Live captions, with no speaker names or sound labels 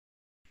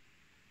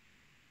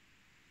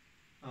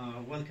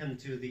Welcome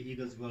to the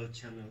Eagles World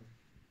channel.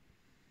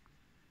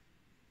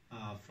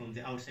 From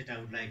the outset, I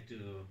would like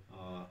to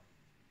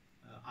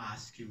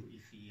ask you,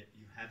 if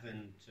you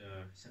haven't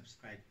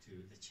subscribed to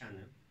the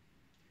channel,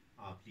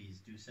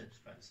 please do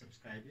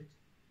subscribe it.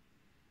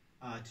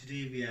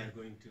 Today we are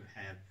going to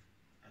have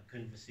a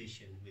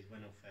conversation with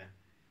one of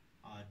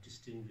our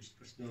distinguished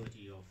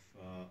personality of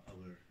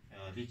our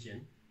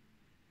region,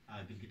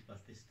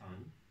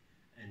 Gilgit-Baltistan,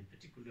 and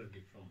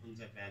particularly from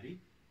Hunza Valley.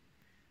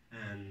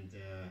 And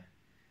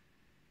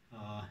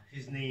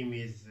his name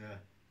is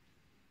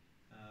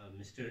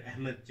Mr.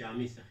 Ahmad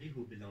Jami Sakhi,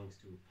 who belongs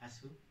to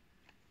Passu,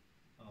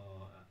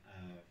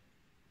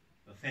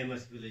 a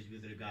famous village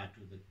with regard to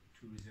the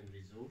tourism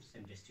resorts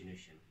and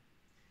destination.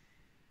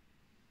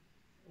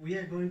 We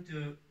are going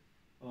to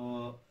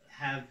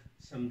have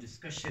some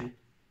discussion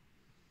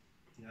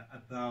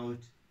about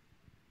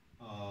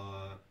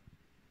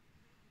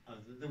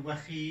the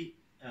Wakhi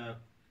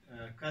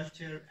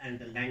culture and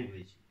the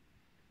language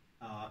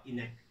in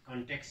a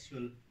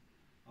contextual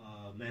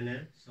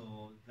manner,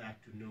 so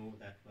that to know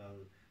that, well,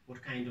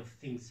 what kind of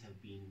things have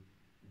been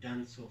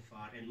done so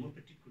far, and more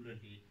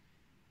particularly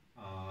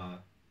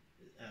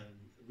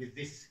with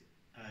this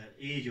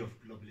age of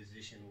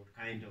globalization, what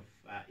kind of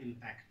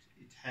impact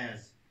it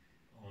has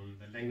on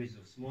the language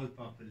of small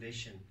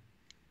population.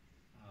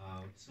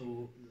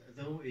 So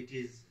though it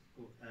is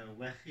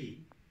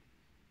Wakhi,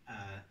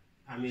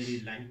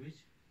 primary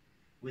language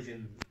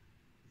within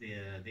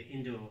the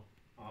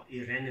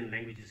Indo-Iranian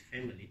languages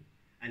family,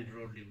 and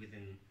broadly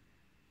within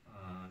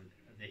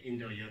the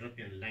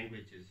Indo-European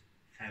languages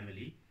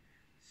family.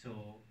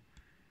 So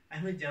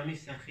Ahmad Jami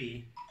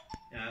Sakhi,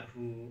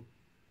 who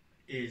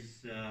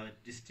is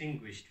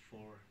distinguished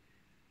for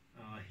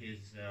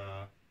his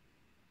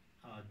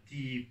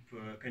deep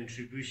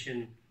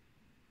contribution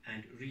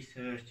and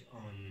research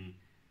on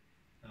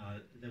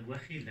the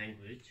Wakhi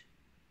language,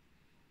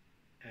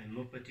 and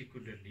more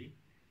particularly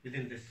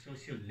within the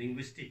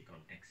socio-linguistic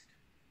context.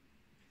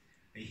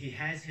 He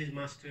has his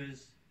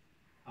master's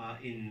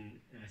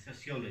in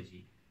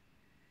sociology,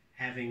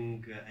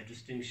 having a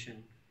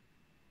distinction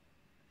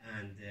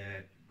and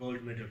a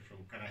gold medal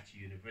from Karachi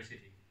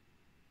University.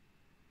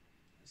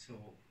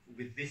 So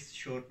with this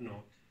short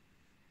note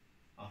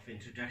of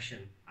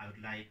introduction, I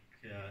would like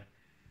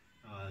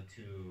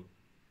to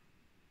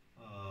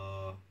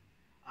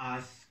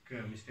ask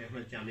Mr.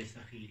 Ahmad Jami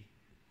Sakhi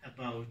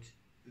about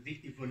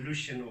the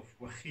evolution of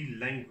Wakhi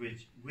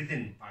language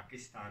within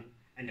Pakistan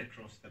and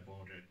across the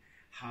border.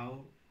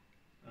 How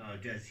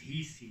does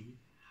he see,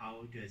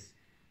 how does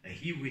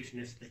he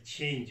witness the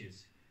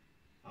changes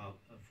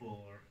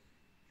for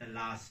the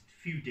last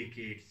few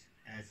decades,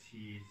 as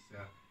he is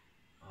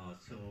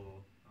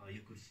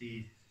you could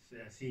see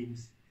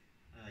seems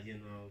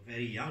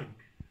very young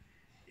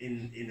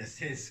in a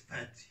sense,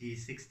 but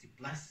he's 60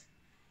 plus.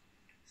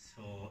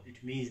 So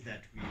it means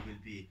that we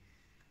will be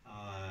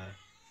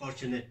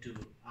fortunate to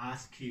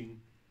ask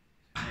him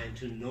and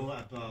to know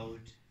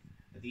about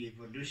the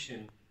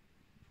evolution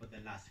for the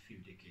last few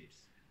decades.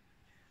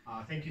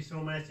 Thank you so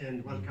much,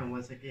 and welcome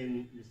once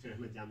again, Mr.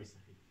 Ahmad Jami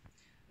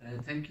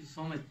Sakhi. Thank you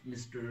so much,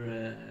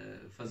 Mr.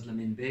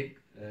 Fazlamin Beg,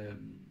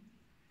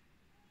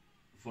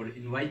 for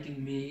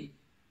inviting me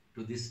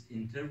to this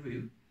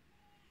interview.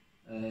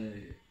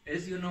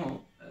 As you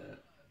know,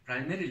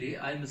 primarily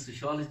I'm a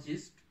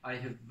sociologist. I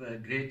have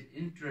great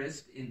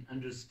interest in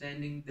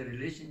understanding the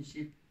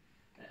relationship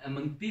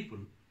among people,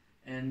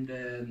 and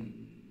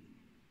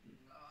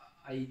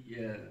I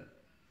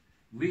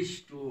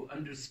wish to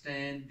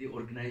understand the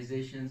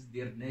organizations,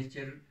 their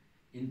nature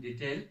in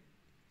detail,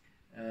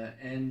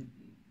 and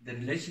the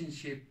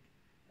relationship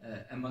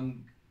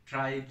among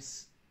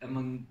tribes,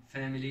 among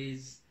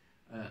families,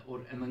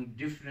 or among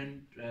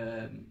different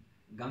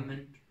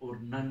government or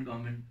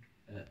non-government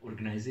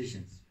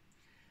organizations.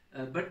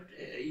 But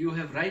you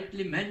have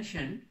rightly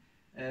mentioned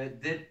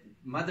that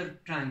mother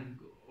tongue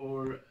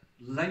or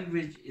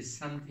language is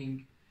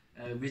something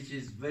which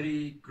is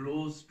very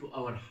close to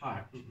our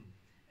heart.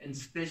 And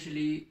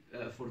especially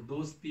for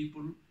those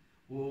people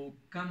who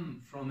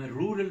come from a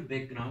rural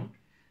background,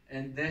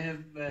 and they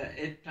have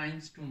at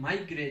times to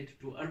migrate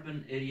to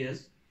urban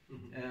areas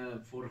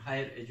for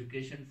higher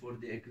education, for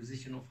the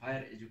acquisition of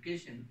higher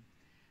education.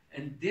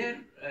 And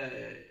there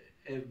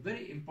a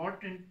very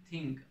important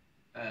thing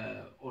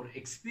or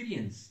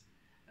experience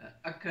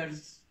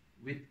occurs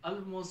with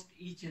almost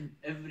each and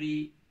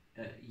every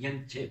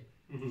young chap.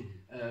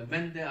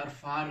 When they are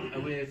far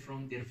away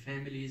from their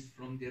families,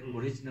 from their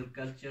original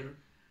culture,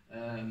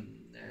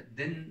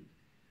 then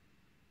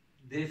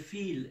they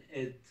feel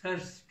a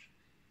thirst,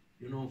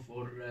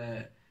 for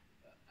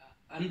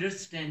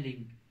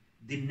understanding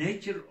the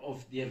nature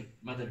of their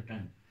mother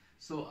tongue.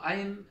 So I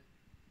am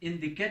in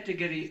the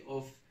category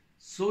of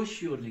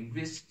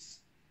sociolinguists,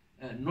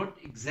 not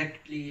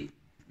exactly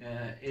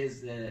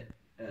as a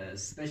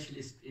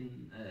specialist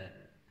in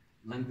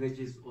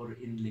languages or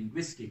in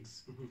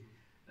linguistics,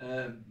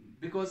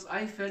 because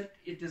I felt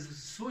it is a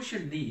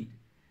social need,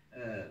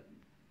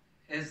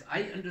 as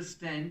I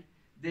understand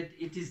that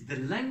it is the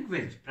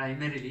language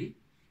primarily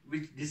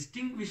which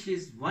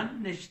distinguishes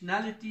one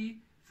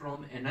nationality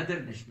from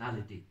another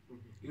nationality.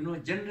 You know,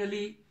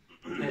 generally,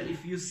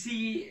 if you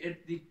see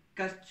at the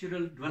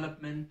cultural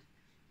development,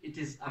 it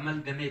is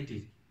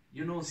amalgamated.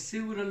 You know,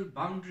 several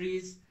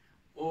boundaries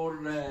or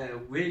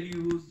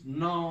values,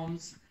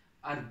 norms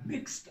are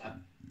mixed up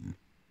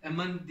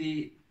among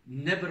the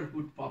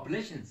neighborhood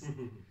populations.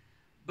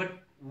 But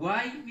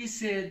why we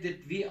say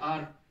that we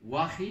are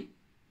Wakhi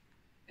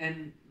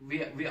and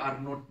we are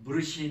not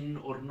Burushin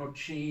or not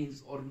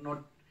Shanes or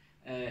not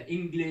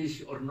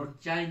English or not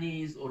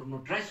Chinese or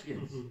not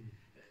Russians.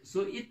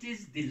 So it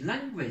is the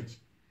language,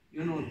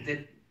 you know,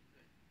 that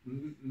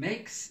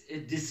makes a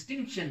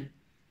distinction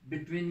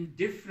between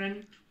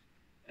different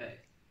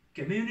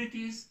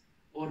communities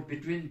or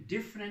between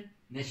different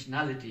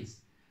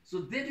nationalities.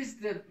 So that is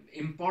the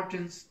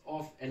importance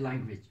of a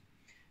language.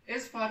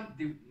 As far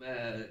the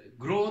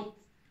growth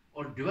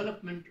or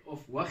development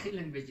of Wakhi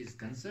language is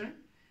concerned,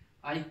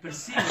 I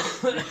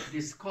perceive that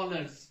the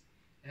scholars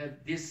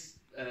have this,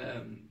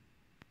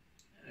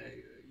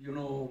 you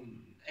know,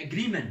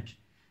 agreement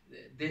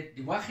that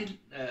the Wakhi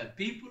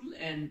people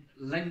and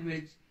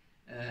language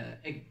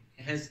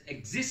has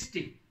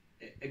existed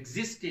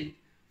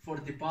for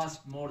the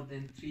past more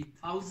than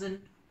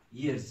 3,000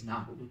 years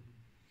now,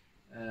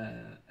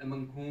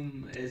 among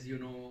whom, as you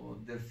know,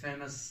 the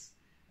famous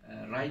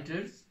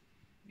writers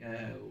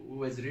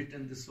who has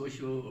written the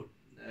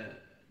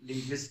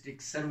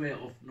socio-linguistic survey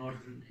of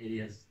northern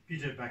areas.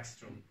 Peter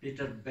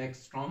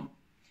Backstrom.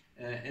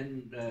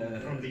 And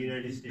from the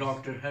United States.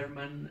 Dr.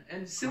 Herman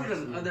and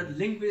several other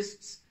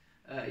linguists,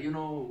 you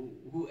know,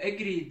 who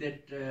agree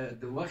that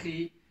the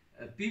Wakhi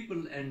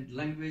people and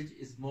language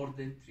is more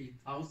than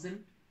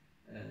 3,000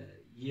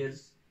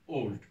 years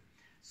old.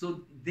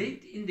 So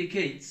that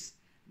indicates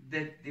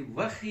that the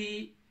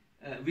Wakhi,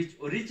 which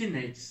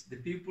originates, the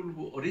people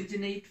who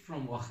originate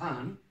from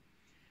Wakhan,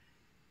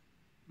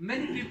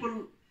 many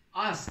people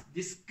ask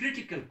this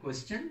critical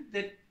question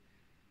that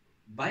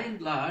by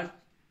and large,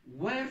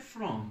 where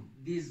from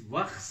these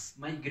Wakhs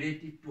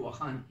migrated to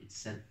Wakhan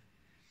itself?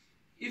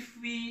 If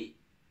we,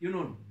 you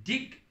know,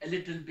 dig a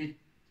little bit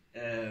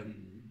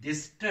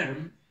this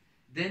term,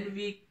 then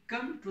we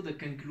come to the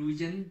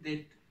conclusion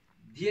that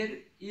there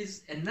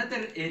is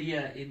another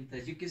area in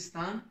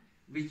Tajikistan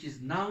which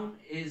is known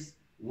as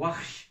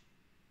Wakhsh.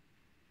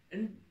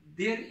 And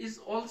there is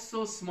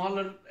also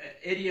smaller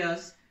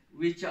areas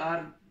which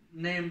are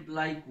named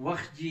like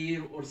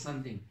Wakhjir or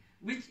something,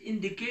 which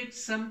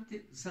indicates some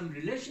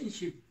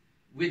relationship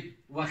with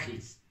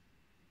Wakhis,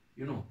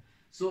 you know.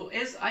 So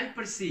as I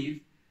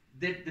perceive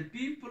that the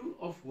people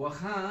of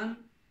Wakhan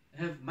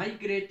have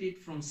migrated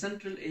from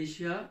Central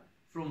Asia,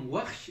 from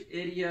Wakhsh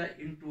area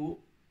into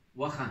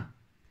Wakhan.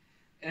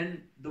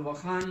 And the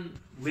Wakhan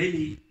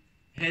Valley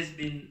has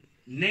been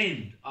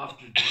named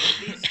after the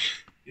Wakhis,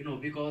 you know,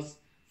 because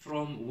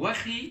from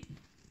Wakhi,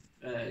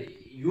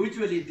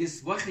 usually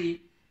this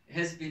Wakhi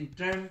has been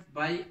termed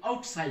by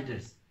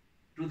outsiders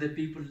to the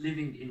people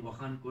living in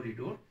Wakhan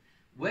corridor,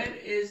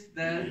 whereas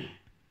the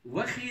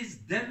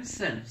Wakhis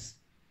themselves,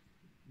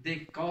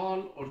 they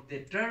call or they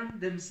term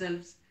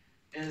themselves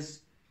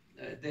as,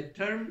 they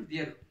term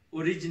their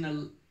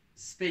original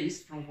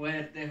space from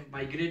where they have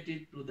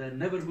migrated to the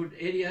neighborhood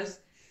areas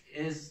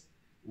as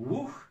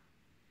Wukh,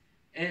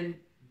 and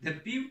the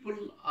people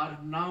are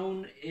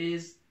known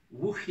as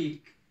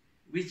Wukhik,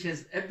 which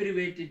has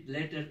abbreviated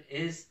letter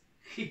as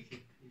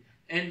Hik,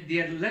 and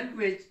their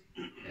language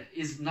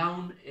is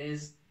known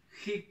as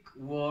Hik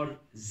or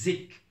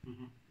Zik.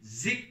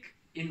 Zik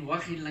in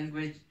Wakhi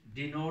language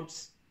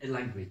denotes a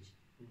language.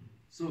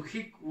 So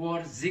Hik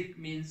or Zik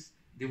means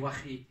the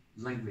Wakhi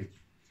language.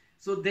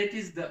 So that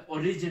is the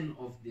origin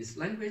of this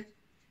language.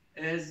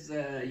 As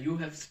you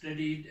have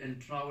studied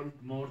and traveled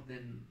more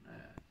than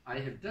I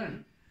have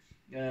done,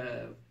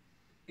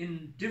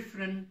 in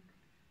different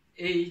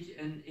age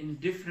and in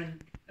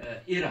different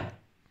era,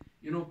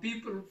 you know,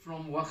 people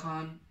from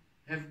Wakhan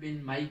have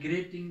been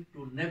migrating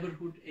to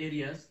neighborhood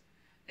areas,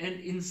 and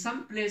in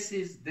some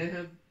places they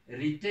have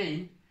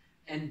retained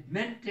and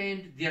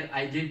maintained their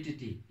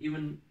identity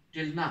even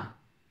till now,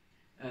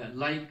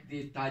 like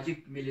the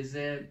Tajik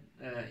Milize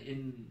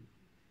in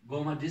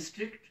Goma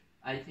district,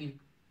 I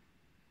think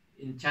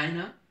in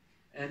China,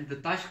 and the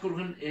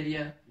Tashkurgan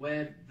area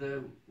where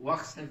the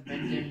Wakhs have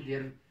maintained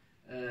their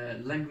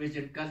language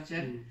and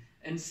culture.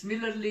 And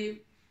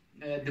similarly,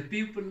 the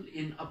people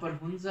in Upper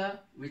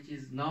Hunza, which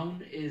is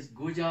known as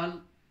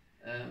Gujal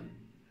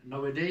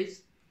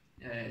nowadays,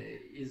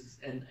 is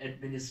an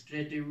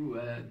administrative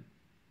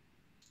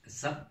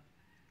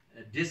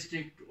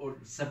sub-district or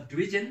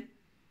subdivision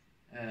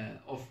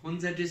of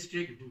Hunza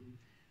district.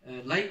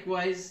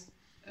 Likewise,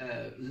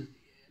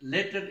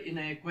 later, in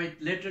a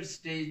quite later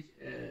stage,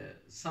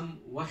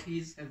 some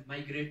Wakhis have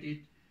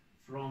migrated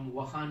from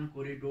Wakhan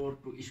corridor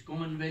to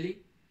Ishkoman Valley,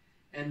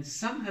 and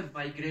some have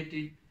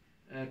migrated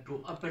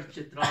to Upper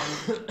Chitral,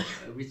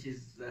 which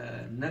is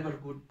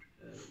neighborhood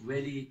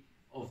valley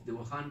of the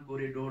Wakhan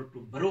corridor,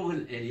 to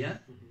Barogal area,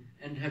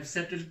 and have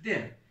settled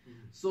there.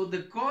 So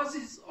the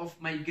causes of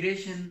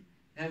migration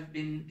have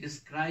been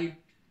described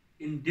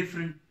in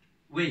different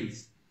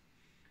ways.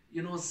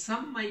 You know,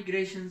 some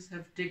migrations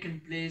have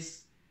taken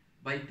place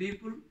by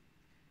people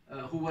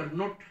who were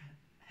not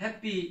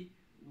happy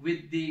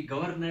with the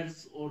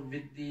governors or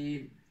with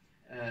the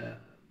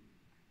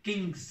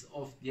kings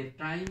of their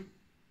time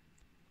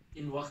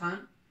in Wakhan.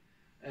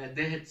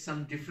 They had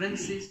some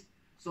differences.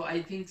 So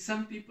I think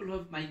some people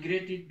have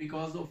migrated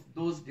because of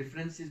those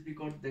differences,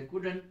 because they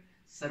couldn't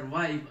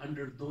survive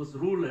under those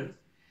rulers.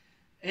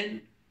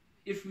 And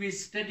if we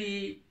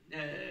study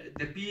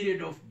the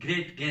period of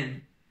Great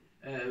Game,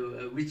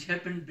 which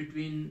happened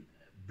between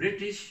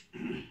British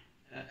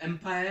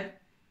Empire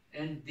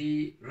and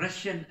the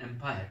Russian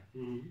Empire,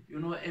 you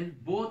know,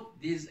 and both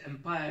these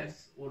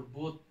empires or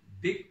both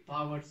big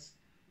powers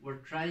were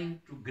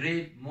trying to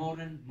grab more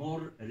and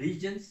more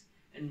regions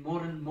and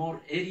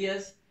more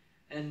areas,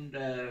 and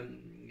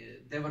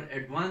they were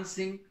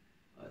advancing.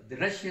 The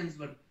Russians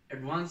were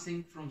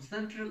advancing from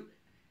Central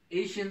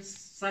Asian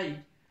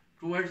side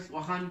towards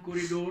Wakhan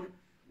corridor,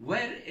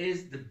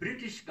 whereas the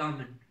British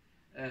government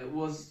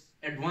was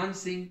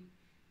advancing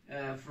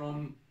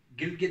from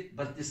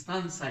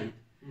Gilgit-Baltistan side,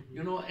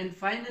 you know, and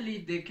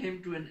finally they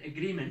came to an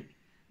agreement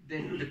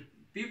that the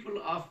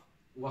people of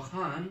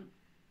Wakhan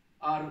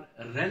are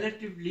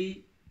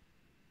relatively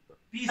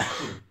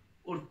peaceful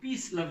or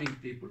peace-loving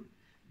people.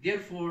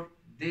 Therefore,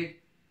 they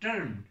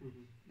termed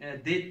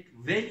that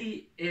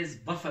valley as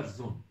buffer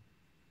zone,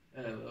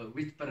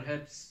 which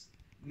perhaps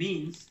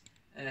means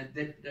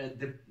that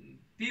the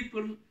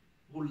people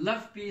who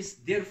love peace,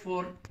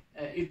 therefore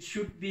it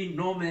should be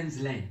no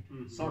man's land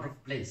sort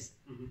of place.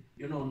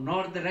 You know,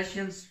 nor the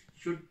Russians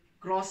should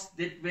cross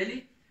that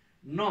valley,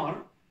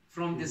 nor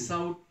from the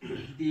south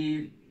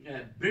the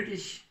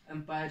British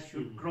Empire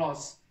should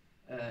cross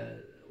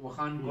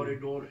Wakhan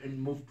corridor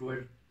and move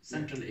toward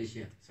Central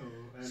Asia.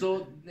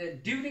 So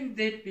during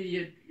that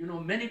period, you know,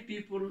 many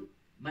people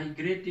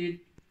migrated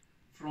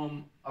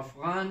from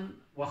Afghan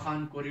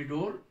Wakhan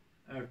corridor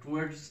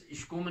towards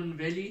Ishkoman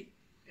Valley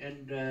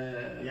and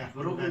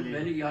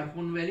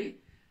Yarkun Valley,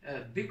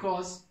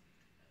 because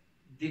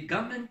the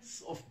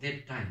governments of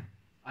that time,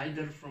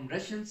 either from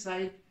Russian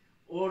side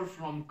or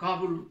from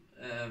Kabul,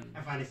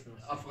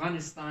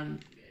 Afghanistan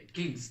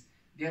kings,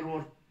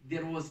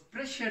 there was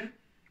pressure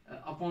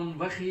upon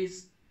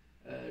Wakhis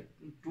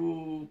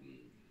to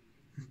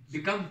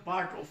become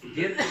part of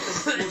their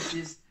defense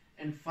forces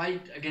and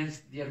fight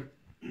against their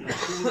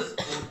foes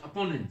or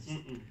opponents.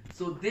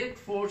 So that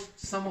forced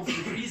some of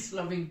the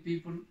peace-loving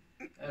people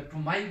to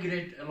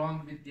migrate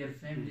along with their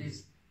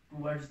families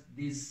towards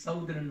these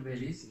southern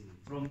valleys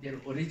from their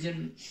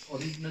original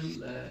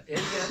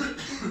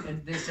areas,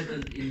 and they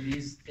settled in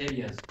these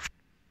areas.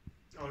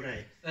 All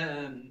right.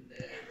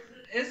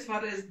 As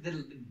far as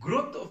the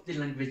growth of the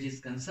language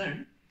is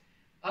concerned,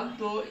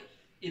 although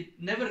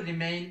it never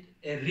remained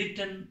a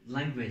written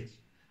language,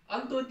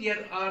 although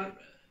there are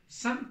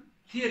some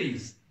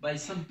theories by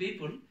some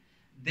people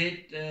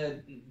that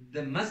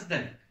the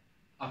Mazdak,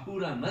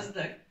 Ahura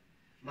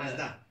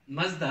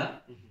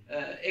Mazda,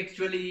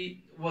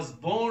 actually was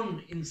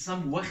born in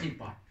some Wakhi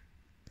part.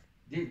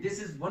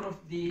 This is one of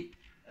the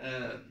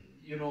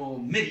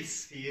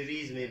myths,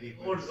 theories maybe,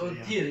 or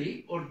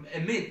theory or a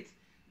myth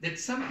that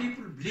some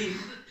people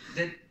believe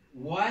that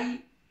why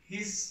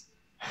his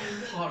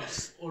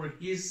thoughts or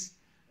his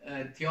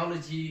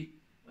theology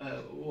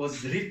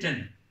was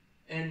written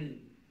and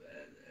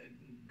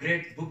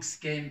great books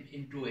came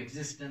into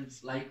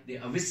existence like the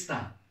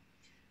Avesta,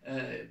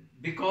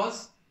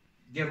 because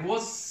there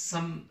was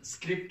some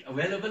script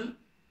available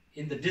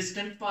in the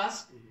distant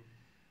past,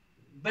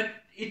 but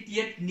it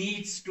yet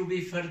needs to be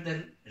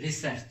further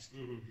researched.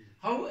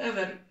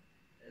 However,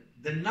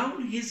 the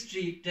known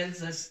history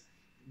tells us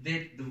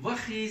that the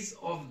Wakhis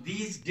of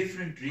these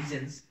different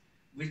regions,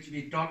 which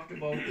we talked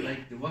about,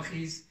 like the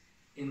Wakhis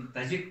in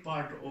Tajik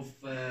part of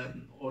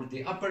or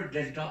the upper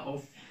delta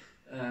of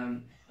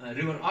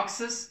River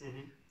Oxus,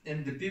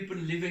 and the people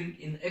living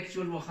in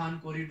actual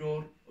Wakhan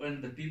corridor,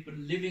 and the people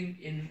living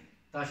in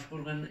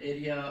Tashkurgan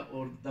area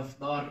or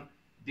Dafdar,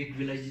 big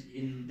village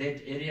in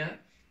that area,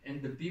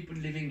 and the people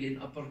living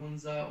in Upper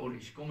Hunza or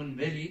Ishkoman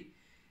Valley,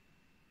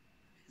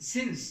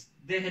 since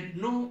they had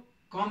no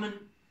common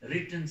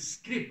written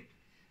script,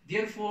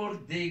 therefore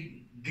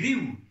they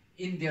grew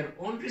in their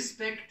own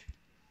respect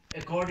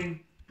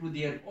according to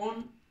their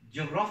own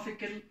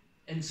geographical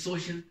and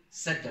social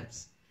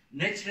setups.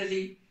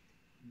 Naturally,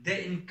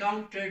 they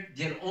encountered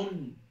their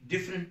own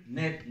different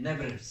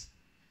neighbors.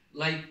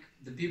 Like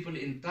the people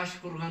in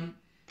Tashkurgan,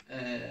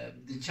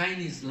 the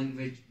Chinese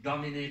language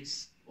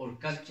dominates or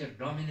culture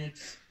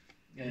dominates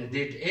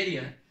that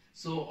area.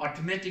 So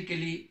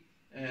automatically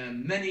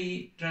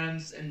many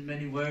terms and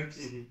many words,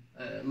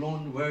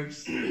 loan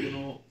words,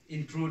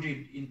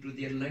 intruded into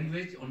their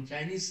language on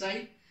Chinese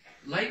side.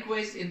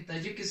 Likewise in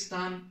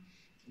Tajikistan,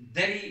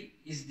 Dari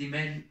is the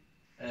main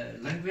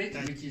language,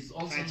 which is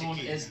also known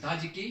as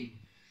Tajiki.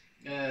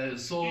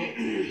 So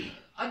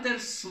other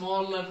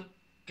smaller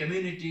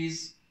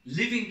communities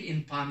living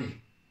in Pamir,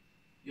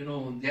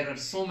 there are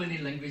so many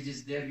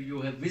languages there.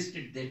 You have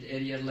visited that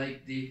area,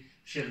 like the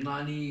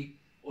Shirnani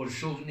or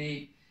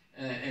Shoghni,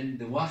 and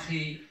the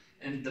Wakhi,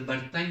 and the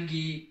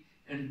Bartangi,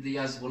 and the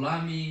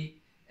Yazgulami,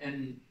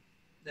 and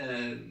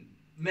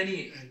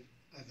many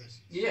others.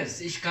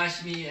 Yes,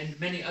 Ishkashmi and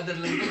many other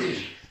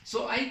languages.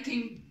 So I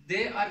think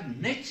they are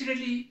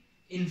naturally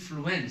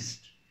influenced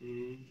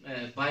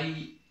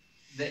by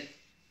the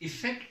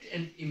effect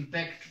and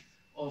impact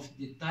of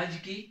the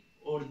Tajiki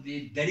or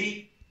the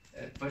Dari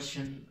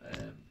Persian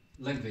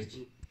language.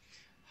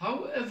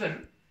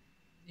 However,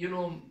 you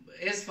know,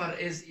 as far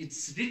as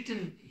its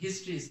written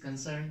history is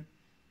concerned,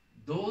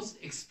 those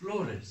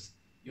explorers,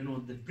 you know,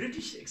 the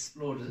British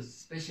explorers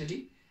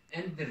especially,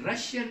 and the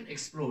Russian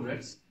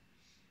explorers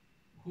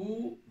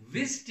who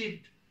visited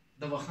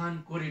the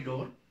Wakhan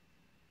corridor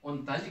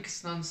on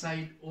Tajikistan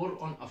side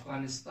or on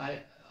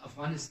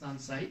Afghanistan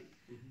side,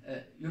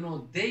 you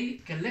know, they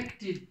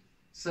collected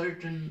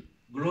certain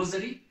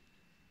glossary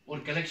or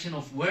collection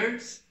of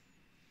words,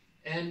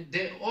 and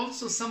they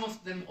also, some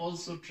of them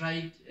also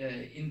tried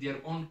in their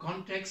own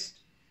context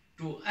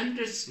to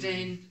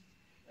understand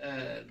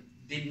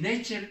the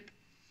nature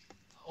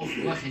of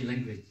Wakhi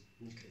language.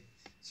 Okay.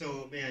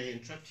 So may I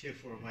interrupt here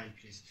for a while,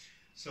 please?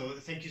 So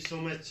thank you so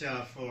much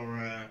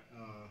for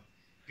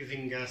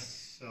giving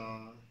us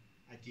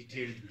a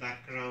detailed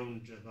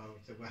background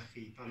about the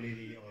Wakhi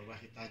Pamiri or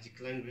Wakhi Tajik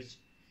language.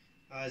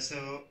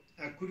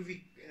 Could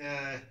we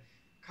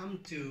come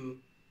to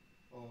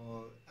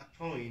a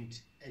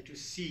point and to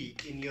see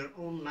in your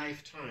own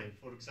lifetime,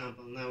 for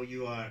example, now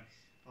you are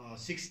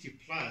 60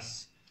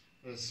 plus,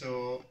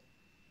 so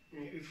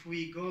if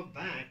we go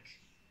back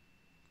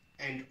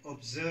and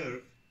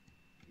observe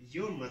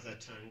your mother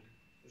tongue,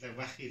 the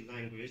Wakhi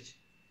language,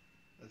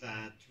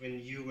 that when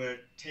you were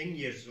 10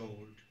 years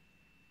old,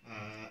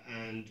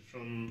 and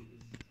from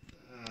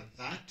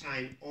that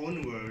time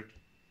onward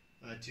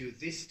to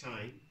this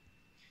time,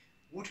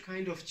 what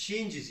kind of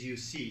changes you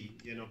see,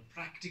 you know,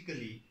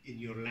 practically in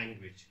your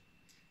language?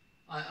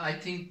 I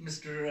think,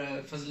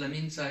 Mr. Fazl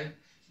Amin Sahib,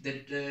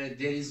 that there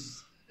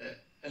is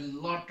a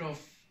lot of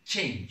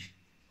change,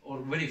 or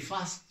very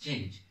fast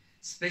change,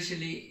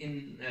 especially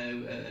in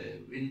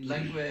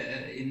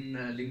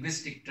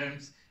linguistic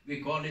terms.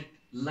 We call it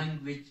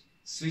language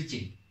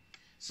switching.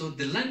 So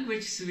the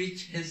language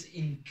switch has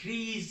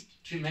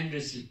increased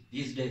tremendously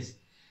these days,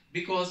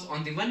 because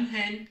on the one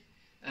hand,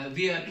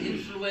 we are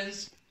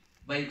influenced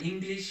by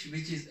English,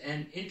 which is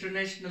an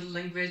international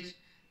language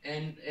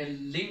and a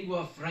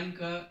lingua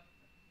franca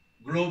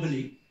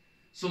globally.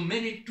 So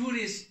many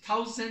tourists,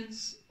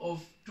 thousands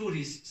of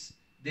tourists,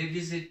 they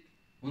visit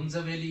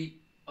Hunza Valley,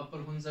 Upper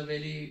Hunza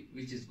Valley,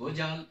 which is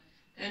Gojal,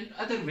 and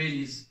other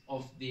valleys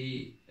of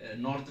the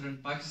northern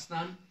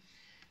Pakistan.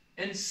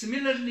 And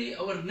similarly,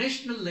 our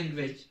national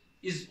language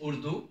is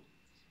Urdu,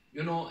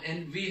 you know,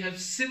 and we have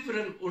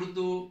several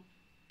Urdu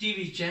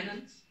TV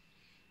channels.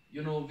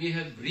 You know, we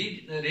have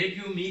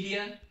radio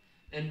media,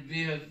 and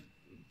we have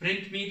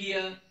print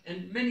media,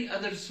 and many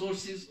other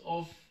sources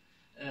of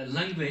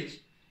language,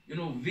 you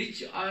know,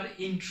 which are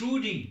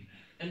intruding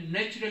and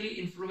naturally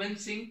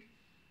influencing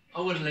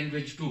our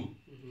language too.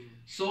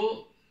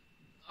 So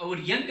our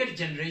younger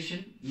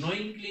generation,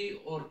 knowingly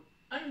or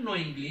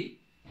unknowingly,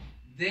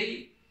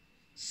 they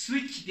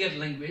switch their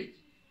language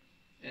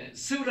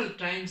several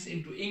times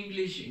into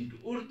English, into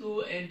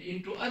Urdu, and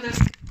into other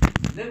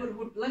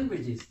neighborhood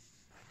languages.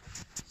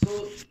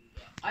 So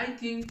I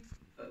think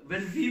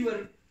when we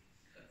were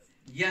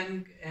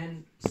young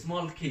and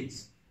small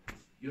kids,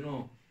 you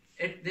know,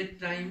 at that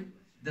time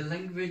the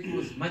language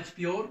was much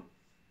pure.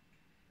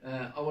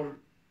 Our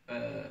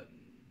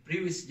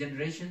previous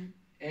generation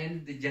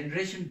and the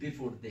generation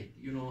before that,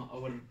 you know,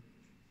 our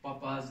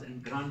papas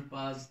and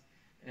grandpas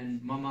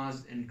and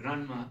mamas and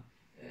grandma,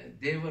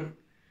 they were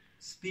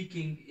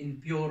speaking in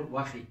pure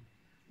Wakhi,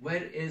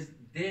 whereas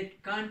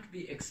that can't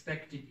be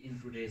expected in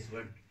today's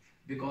world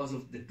because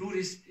of the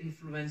tourist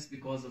influence,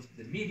 because of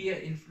the media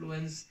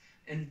influence,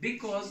 and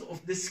because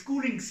of the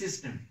schooling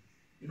system.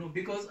 You know,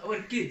 because our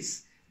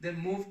kids, they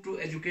move to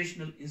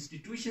educational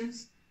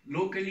institutions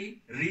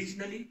locally,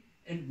 regionally,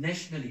 and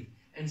nationally.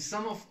 And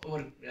some of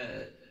our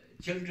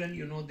children,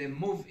 you know, they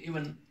move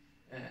even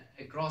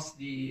across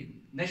the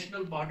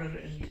national border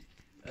and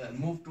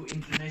move to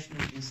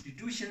international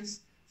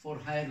institutions for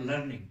higher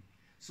learning.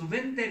 So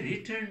when they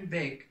return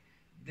back,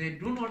 they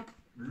do not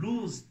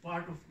lose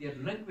part of their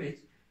language,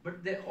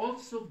 but they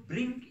also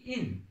bring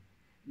in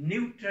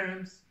new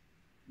terms,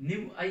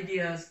 new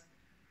ideas,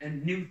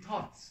 and new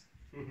thoughts.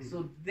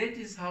 So that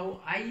is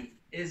how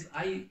as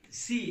I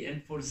see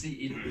and foresee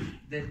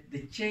it, that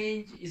the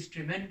change is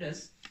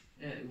tremendous,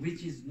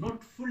 which is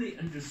not fully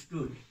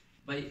understood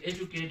by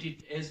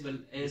educated as well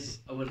as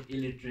our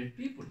illiterate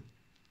people.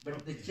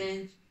 But the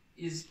change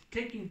is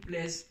taking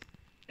place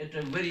at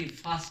a very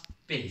fast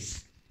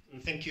pace.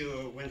 Thank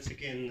you once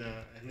again,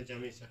 Ahmad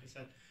Jami Sakhi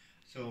sir.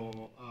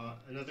 So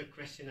another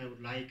question I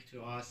would like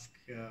to ask,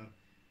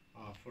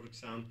 for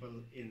example,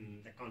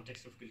 in the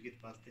context of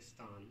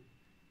Gilgit-Baltistan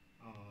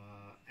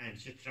and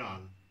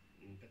Chitral,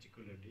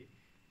 particularly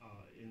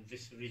in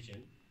this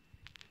region,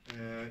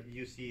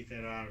 you see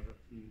there are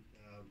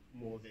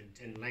more than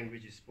 10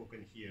 languages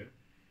spoken here.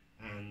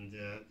 And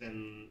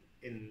then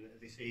in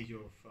this age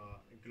of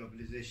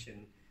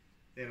globalization,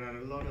 there are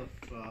a lot of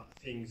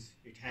things.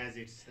 It has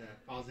its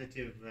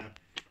positive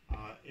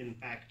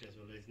impact as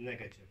well as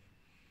negative.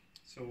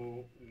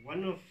 So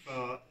one of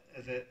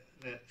the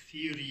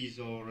theories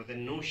or the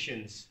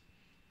notions,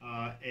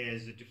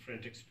 as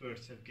different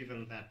experts have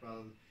given, that,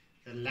 well,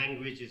 the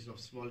languages of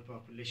small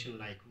population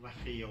like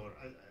Wakhi or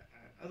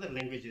other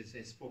languages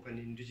spoken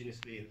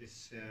indigenously in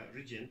this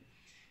region,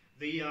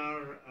 they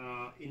are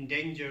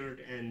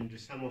endangered, and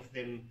some of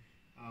them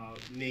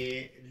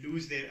may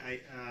lose their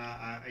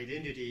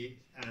identity,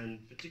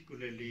 and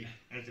particularly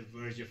at the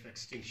verge of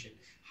extinction.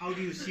 How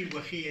do you see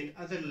Wakhi and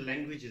other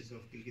languages of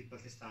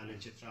Gilgit-Baltistan and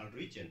Chitral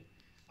region?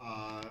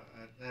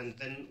 And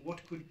then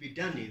what could be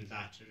done in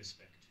that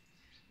respect?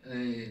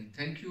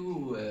 Thank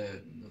you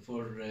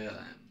for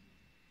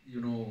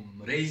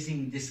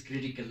raising this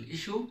critical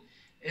issue.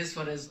 As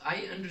far as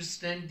I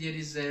understand, there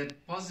is a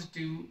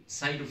positive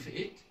side of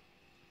it,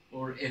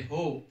 or a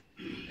hope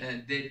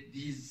that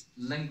these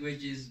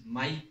languages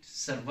might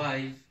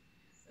survive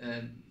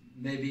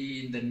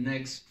maybe in the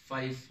next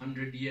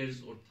 500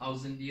 years or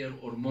 1,000 years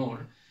or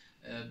more,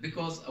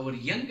 because our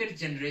younger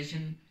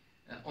generation,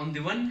 on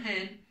the one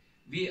hand,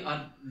 we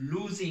are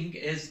losing,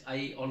 as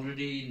I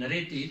already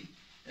narrated,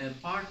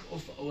 part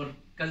of our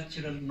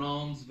cultural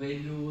norms,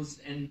 values,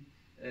 and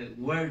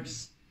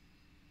words,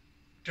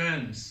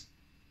 terms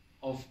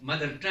of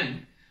mother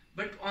tongue.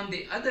 But on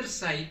the other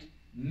side,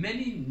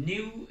 many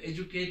new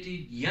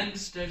educated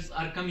youngsters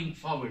are coming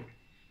forward.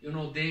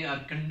 They are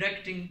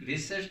conducting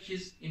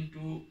researches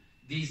into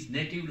these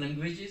native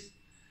languages.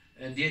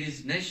 There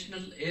is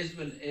national as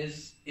well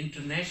as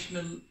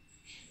international,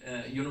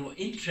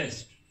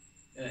 interest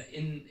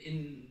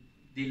in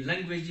the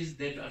languages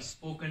that are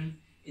spoken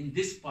in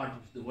this part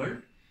of the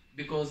world,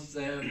 because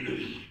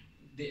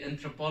the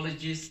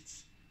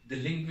anthropologists, the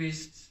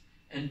linguists,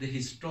 and the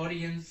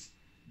historians,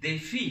 they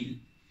feel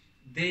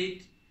that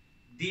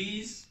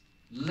these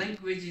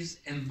languages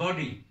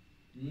embody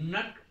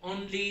not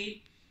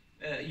only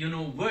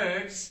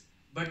words,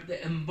 but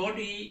they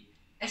embody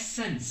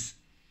essence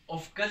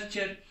of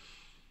culture,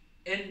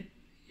 and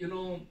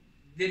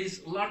there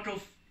is a lot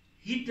of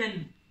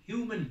hidden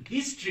human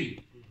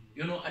history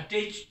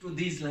attached to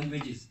these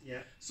languages. Yeah.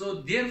 So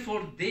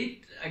therefore that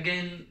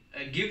again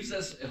gives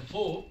us a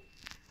hope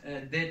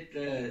that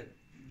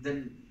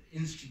the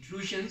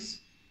institutions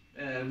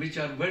which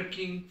are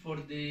working for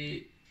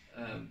the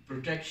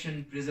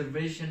protection,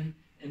 preservation,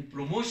 and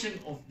promotion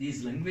of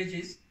these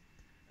languages,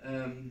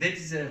 that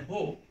is a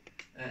hope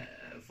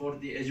for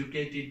the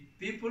educated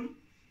people.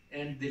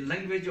 And the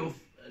language of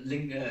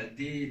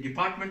the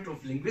Department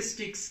of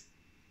Linguistics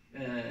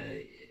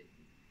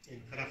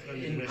in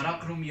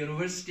Karachi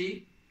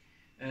University,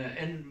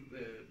 and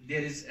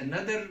there is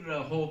another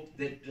hope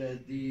that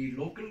the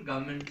local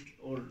government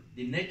or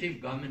the native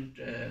government,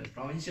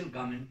 provincial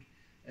government,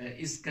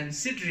 is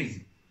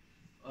considering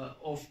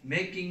of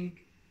making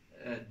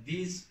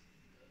these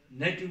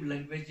native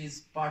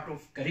languages part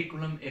of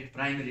curriculum at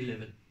primary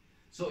level.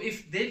 So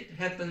if that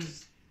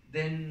happens,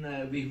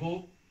 then we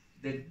hope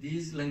that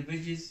these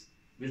languages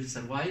will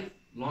survive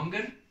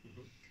longer.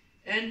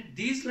 And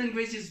these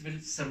languages will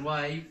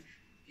survive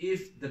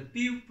if the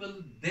people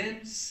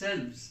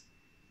themselves,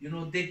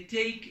 they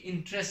take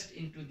interest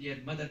into their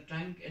mother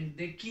tongue and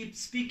they keep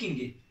speaking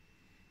it.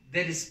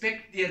 They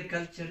respect their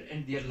culture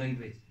and their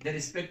language. They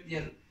respect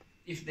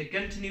if they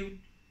continue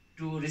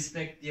to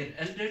respect their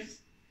elders,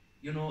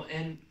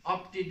 and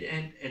opted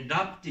and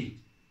adopted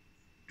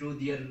to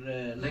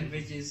their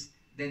languages,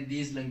 then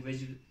these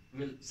languages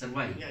will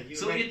survive. Yeah,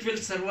 so it will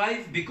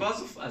survive because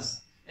of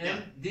us.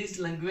 And these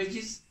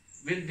languages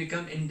will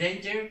become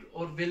endangered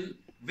or will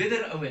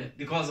wither away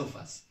because of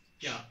us.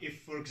 Yeah,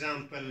 if, for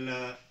example,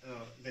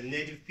 the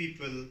native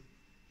people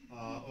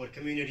or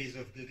communities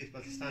of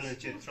Gilgit-Baltistan and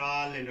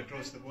Chitral and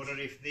across the border,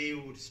 if they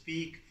would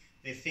speak,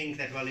 they think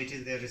that, well, it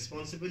is their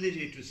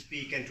responsibility to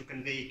speak and to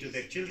convey it to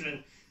their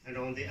children. And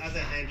on the other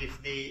hand,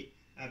 if they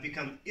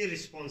become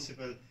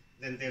irresponsible,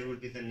 then there will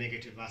be the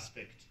negative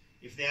aspect.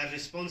 If they are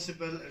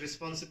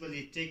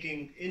responsibly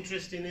taking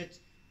interest in it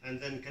and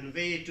then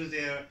convey it to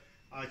their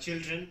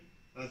children,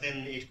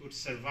 then it could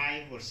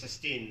survive or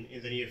sustain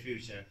in the near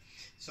future.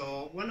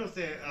 So one of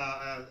the,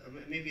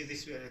 maybe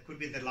this could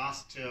be the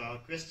last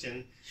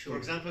question. Sure. For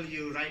example,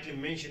 you rightly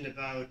mentioned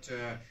about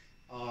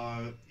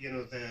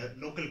the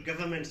local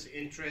government's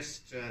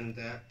interest and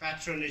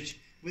patronage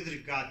with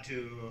regard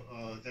to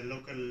the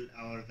local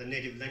or the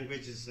native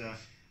languages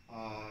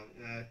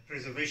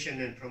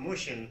preservation and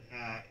promotion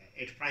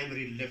at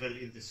primary level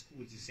in the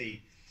schools, you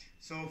say.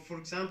 So, for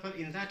example,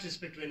 in that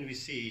respect, when we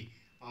see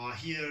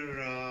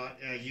here,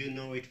 you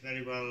know it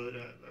very well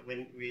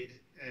when we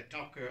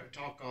talk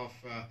of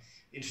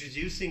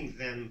introducing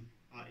them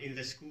in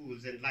the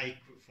schools, and like,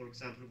 for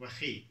example,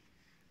 Wakhi.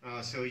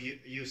 So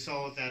you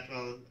saw that,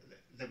 well,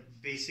 the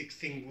basic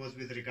thing was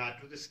with regard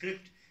to the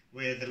script,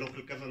 where the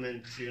local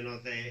government,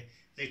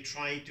 they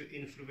try to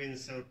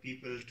influence our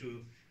people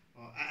to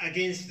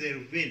against their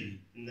will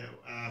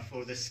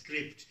for the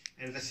script,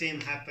 and the same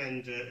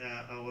happened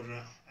or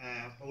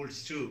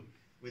holds true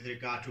with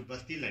regard to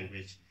Balti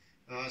language.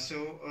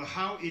 So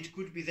how it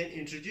could be then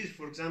introduced?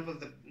 For example,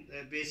 the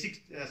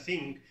basic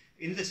thing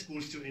in the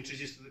schools to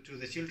introduce to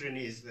the children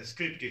is the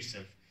script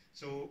itself.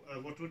 So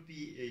what would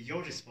be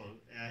your response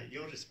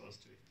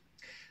to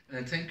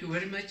it? Thank you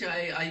very much.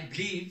 I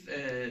believe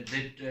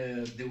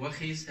that the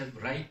Wakhis have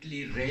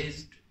rightly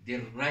raised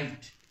their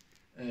right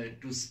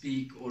to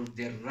speak, or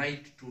their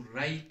right to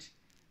write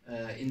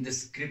in the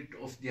script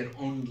of their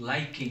own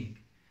liking,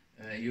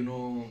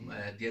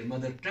 their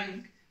mother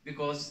tongue,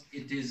 because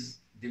it is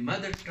the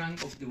mother tongue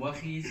of the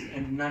Wakhis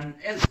and none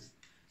else.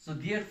 So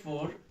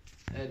therefore,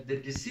 the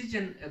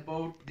decision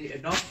about the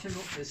adoption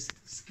of a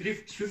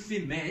script should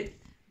be made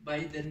by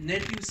the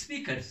native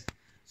speakers,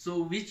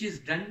 so which is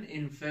done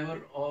in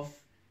favor of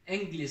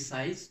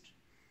anglicized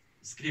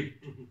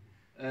script,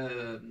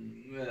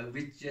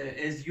 which,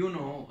 as you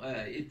know,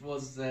 it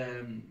was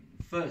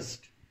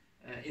first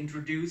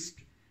introduced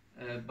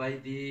by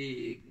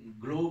the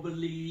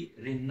globally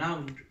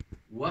renowned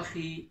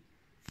Wakhi,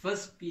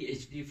 first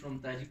PhD from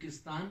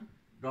Tajikistan,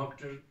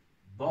 Dr.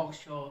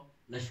 Bagshaw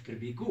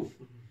Lashkarbekov.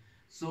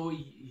 So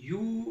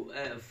you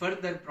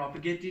further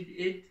propagated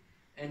it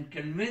and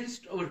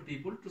convinced our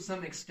people to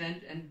some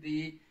extent, and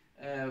the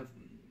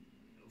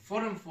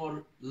Forum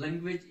for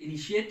Language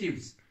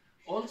Initiatives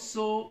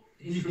also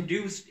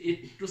introduced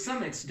it to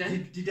some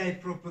extent. Did I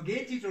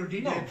propagate it or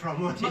did I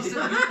promote it? You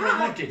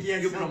promoted it.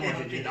 Yes, you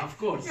promoted it, of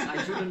course.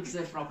 I shouldn't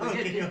say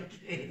propagated.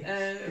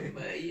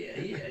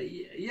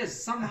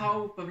 Yes,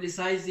 somehow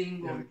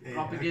publicizing or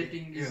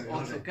propagating is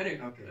also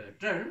correct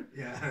term.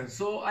 Yeah.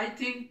 So I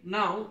think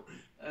now,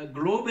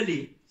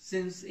 globally,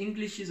 since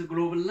English is a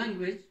global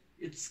language,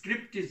 its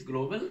script is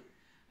global,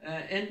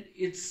 and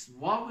its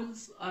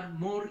vowels are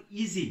more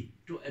easy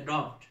to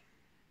adopt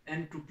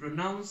and to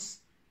pronounce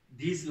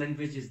these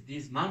languages,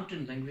 these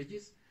mountain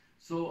languages.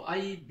 So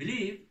I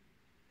believe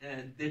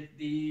that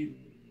the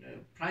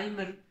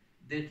primer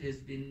that has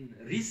been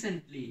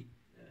recently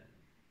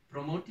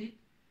promoted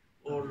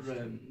or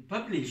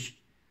published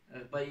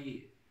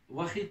by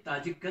Wakhi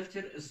Tajik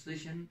Culture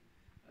Association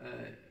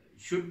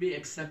should be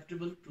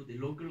acceptable to the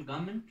local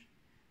government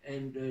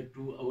and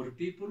to our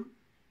people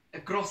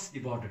across the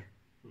border,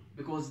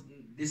 because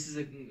this is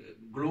a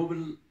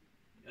global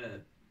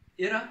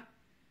era.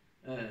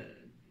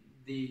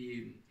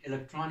 The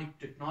electronic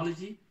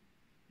technology,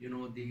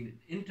 the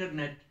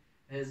internet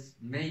has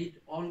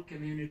made all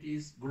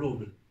communities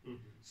global.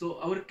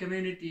 So our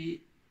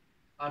community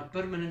are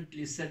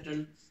permanently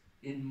settled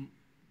in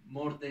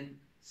more than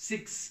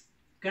 6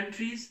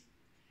 countries,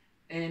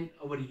 and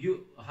our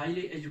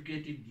highly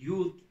educated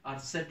youth are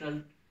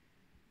settled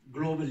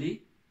globally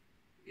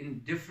in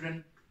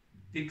different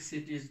big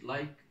cities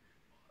like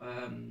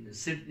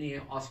Sydney,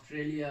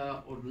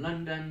 Australia, or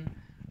London,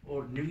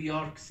 or New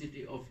York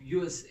City of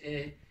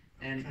USA,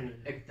 and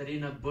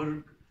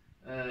Ekaterinburg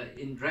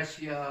in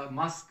Russia,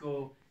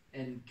 Moscow,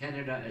 and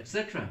Canada,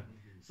 etc.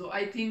 So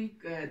I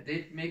think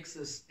that makes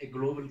us a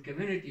global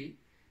community.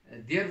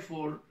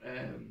 Therefore,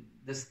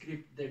 the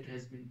script that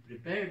has been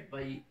prepared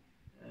by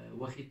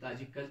Wakhi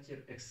Tajik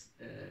Culture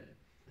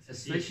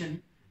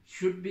Association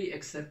should be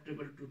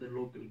acceptable to the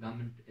local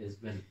government as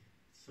well.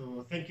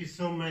 So thank you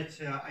so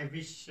much. I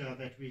wish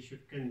that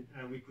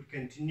we could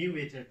continue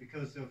it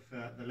because of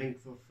the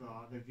length of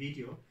the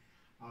video.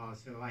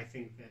 So I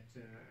think that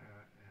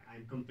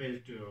I'm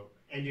compelled to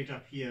end it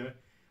up here.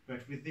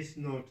 But with this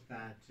note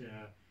that,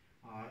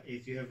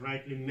 as you have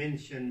rightly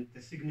mentioned,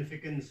 the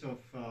significance of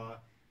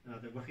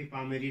the Wakhi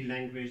Primary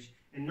language,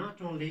 and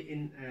not only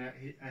in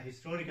a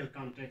historical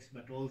context,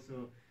 but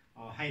also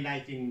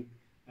highlighting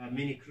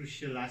many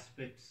crucial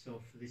aspects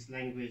of this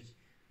language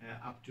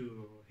up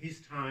to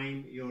his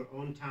time, your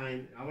own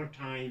time, our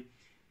time,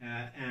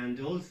 and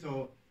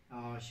also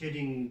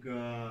shedding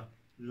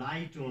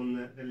light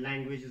on the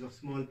languages of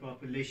small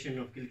population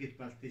of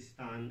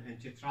Gilgit-Baltistan and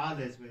Chitral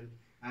as well,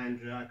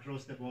 and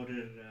across the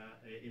border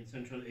in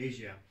Central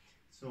Asia.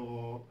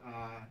 So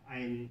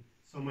I'm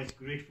so much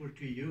grateful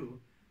to you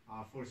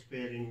for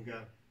sparing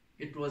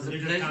it was a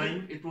pleasure.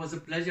 Time. It was a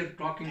pleasure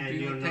talking to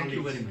you. Thank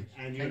you very much.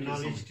 And your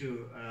knowledge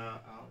to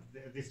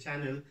this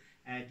channel.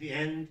 At the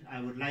end, I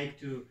would like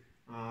to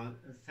I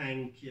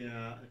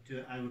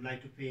would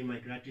like to pay my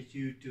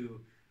gratitude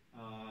to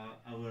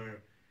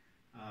our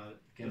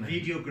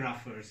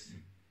videographers,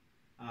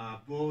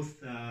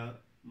 both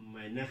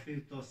my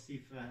nephew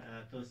Tosif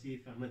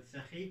Ahmad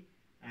Sakhi,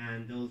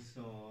 and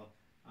also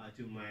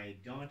to my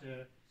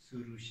daughter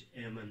Surush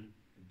Eman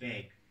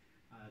Beg,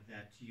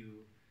 that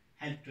you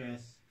helped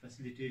us,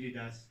 facilitated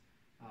us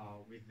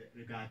with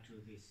regard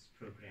to this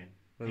program.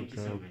 Welcome. Thank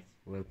you so much.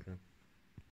 Welcome.